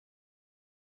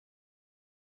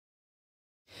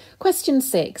Question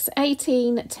 6,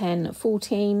 18, 10,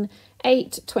 14,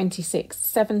 8, 26,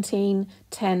 17,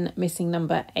 10, missing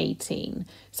number 18.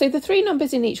 So the three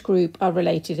numbers in each group are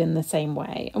related in the same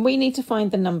way, and we need to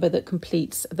find the number that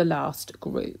completes the last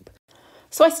group.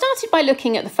 So I started by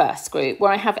looking at the first group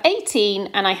where I have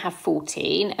 18 and I have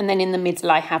 14, and then in the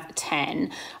middle I have 10.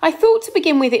 I thought to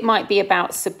begin with it might be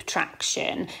about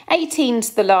subtraction.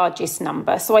 18's the largest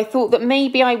number, so I thought that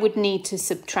maybe I would need to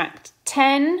subtract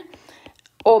 10,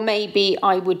 or maybe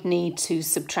I would need to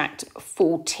subtract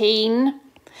 14.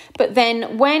 But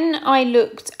then when I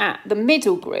looked at the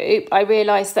middle group, I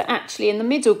realised that actually in the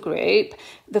middle group,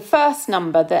 the first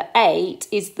number, the 8,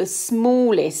 is the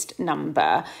smallest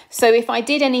number. So if I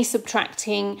did any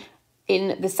subtracting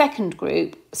in the second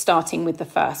group, starting with the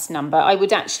first number, I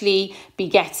would actually be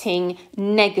getting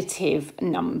negative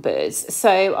numbers.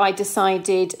 So I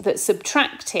decided that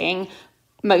subtracting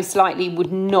most likely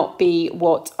would not be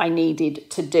what I needed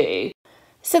to do.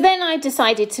 So then I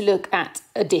decided to look at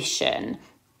addition.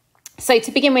 So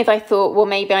to begin with, I thought, well,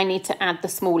 maybe I need to add the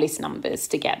smallest numbers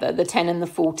together, the 10 and the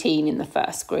 14 in the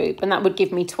first group, and that would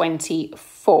give me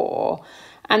 24.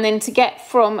 And then to get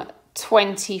from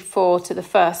 24 to the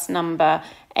first number,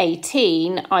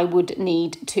 18, I would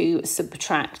need to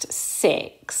subtract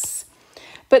 6.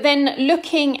 But then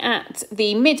looking at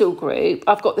the middle group,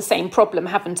 I've got the same problem,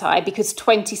 haven't I? Because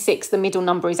 26, the middle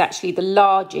number, is actually the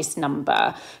largest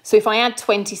number. So if I add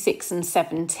 26 and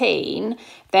 17,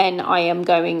 then I am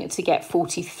going to get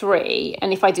 43.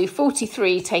 And if I do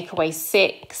 43, take away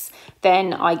 6,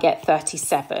 then I get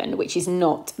 37, which is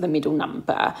not the middle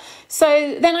number.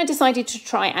 So then I decided to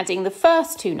try adding the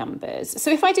first two numbers. So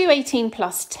if I do 18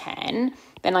 plus 10,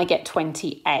 then I get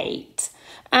 28.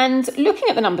 And looking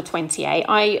at the number 28,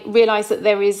 I realise that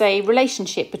there is a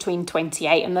relationship between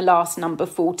 28 and the last number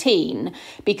 14,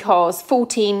 because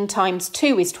 14 times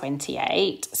 2 is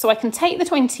 28. So I can take the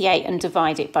 28 and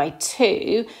divide it by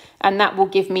 2, and that will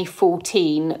give me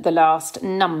 14, the last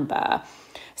number.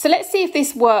 So let's see if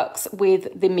this works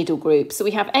with the middle group. So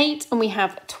we have 8 and we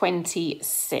have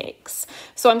 26.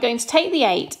 So I'm going to take the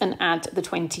 8 and add the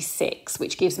 26,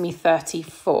 which gives me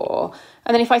 34.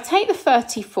 And then if I take the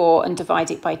 34 and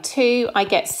divide it by 2, I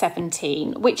get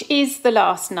 17, which is the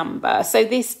last number. So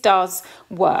this does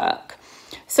work.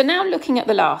 So now looking at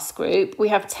the last group, we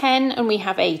have 10 and we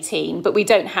have 18, but we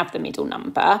don't have the middle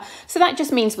number. So that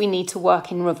just means we need to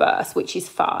work in reverse, which is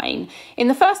fine. In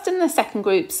the first and the second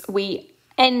groups, we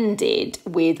ended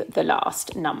with the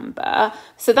last number.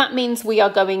 So that means we are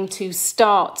going to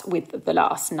start with the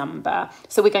last number.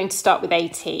 So we're going to start with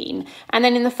 18. And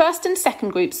then in the first and second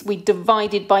groups, we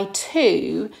divided by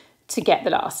 2 to get the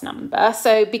last number.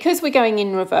 So because we're going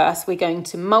in reverse, we're going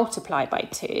to multiply by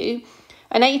 2.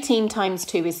 And 18 times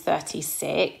 2 is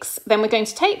 36. Then we're going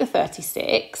to take the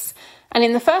 36. And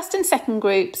in the first and second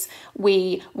groups,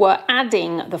 we were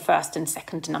adding the first and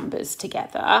second numbers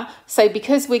together. So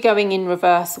because we're going in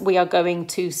reverse, we are going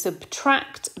to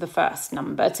subtract the first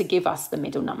number to give us the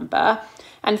middle number.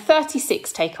 And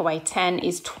 36 take away 10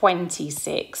 is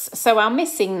 26. So our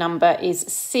missing number is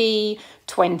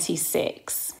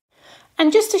C26. And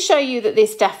just to show you that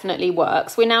this definitely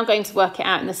works, we're now going to work it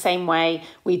out in the same way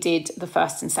we did the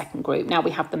first and second group. Now we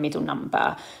have the middle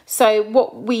number. So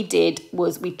what we did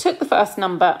was we took the first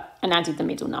number and added the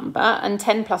middle number, and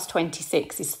 10 plus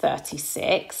 26 is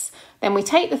 36. Then we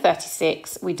take the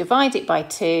 36, we divide it by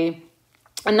 2,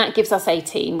 and that gives us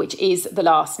 18, which is the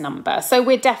last number. So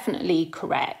we're definitely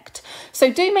correct.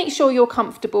 So do make sure you're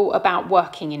comfortable about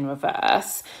working in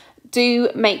reverse. Do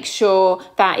make sure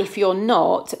that if you're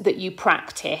not, that you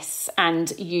practice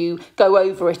and you go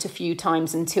over it a few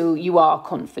times until you are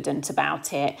confident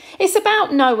about it. It's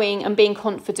about knowing and being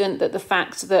confident that the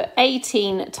fact that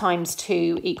 18 times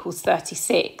 2 equals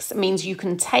 36 means you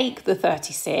can take the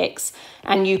 36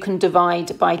 and you can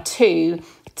divide by 2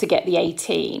 to get the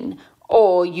 18,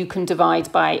 or you can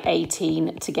divide by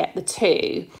 18 to get the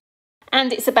 2.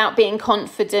 And it's about being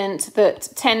confident that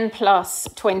 10 plus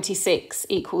 26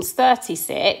 equals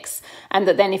 36, and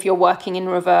that then if you're working in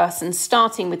reverse and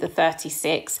starting with the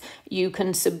 36, you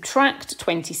can subtract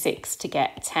 26 to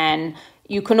get 10.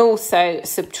 You can also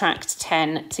subtract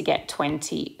 10 to get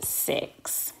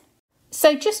 26.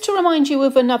 So just to remind you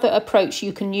of another approach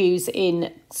you can use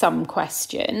in some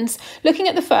questions, looking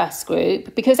at the first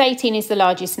group, because 18 is the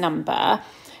largest number,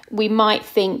 we might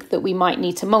think that we might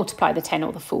need to multiply the 10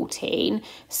 or the 14.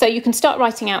 So you can start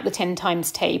writing out the 10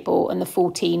 times table and the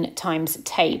 14 times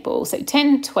table. So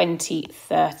 10, 20,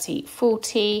 30,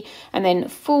 40, and then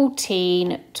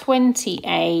 14,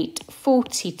 28,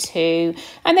 42.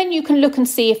 And then you can look and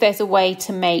see if there's a way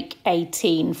to make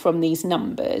 18 from these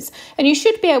numbers. And you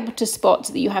should be able to spot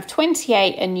that you have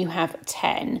 28 and you have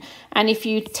 10. And if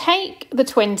you take the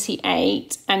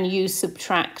 28 and you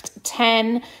subtract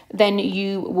 10, then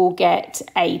you will get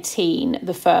 18,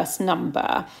 the first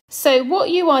number. So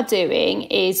what you are doing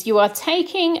is you are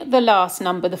taking the last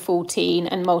number, the 14,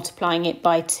 and multiplying it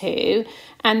by 2.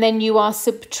 And then you are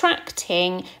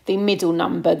subtracting the middle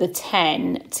number, the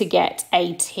 10, to get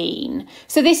 18.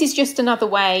 So this is just another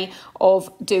way of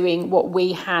doing what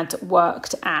we had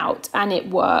worked out, and it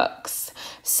works.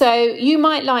 So you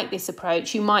might like this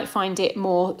approach, you might find it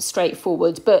more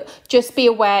straightforward, but just be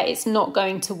aware it's not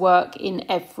going to work in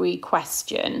every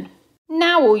question.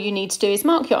 Now all you need to do is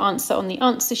mark your answer on the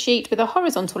answer sheet with a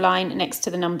horizontal line next to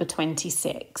the number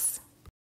 26.